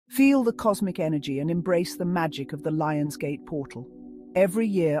Feel the cosmic energy and embrace the magic of the Lionsgate portal. Every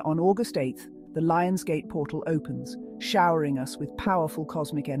year on August 8th, the Lionsgate portal opens, showering us with powerful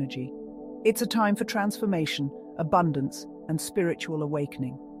cosmic energy. It's a time for transformation, abundance, and spiritual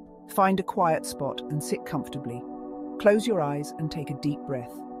awakening. Find a quiet spot and sit comfortably. Close your eyes and take a deep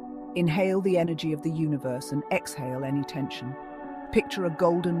breath. Inhale the energy of the universe and exhale any tension. Picture a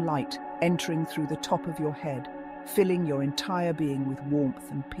golden light entering through the top of your head, filling your entire being with warmth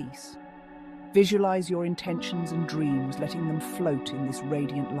and peace. Visualize your intentions and dreams, letting them float in this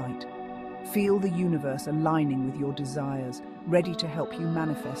radiant light. Feel the universe aligning with your desires, ready to help you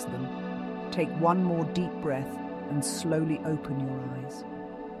manifest them. Take one more deep breath and slowly open your eyes.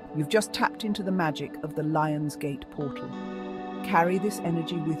 You've just tapped into the magic of the Lionsgate portal. Carry this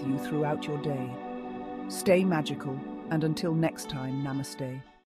energy with you throughout your day. Stay magical, and until next time, namaste.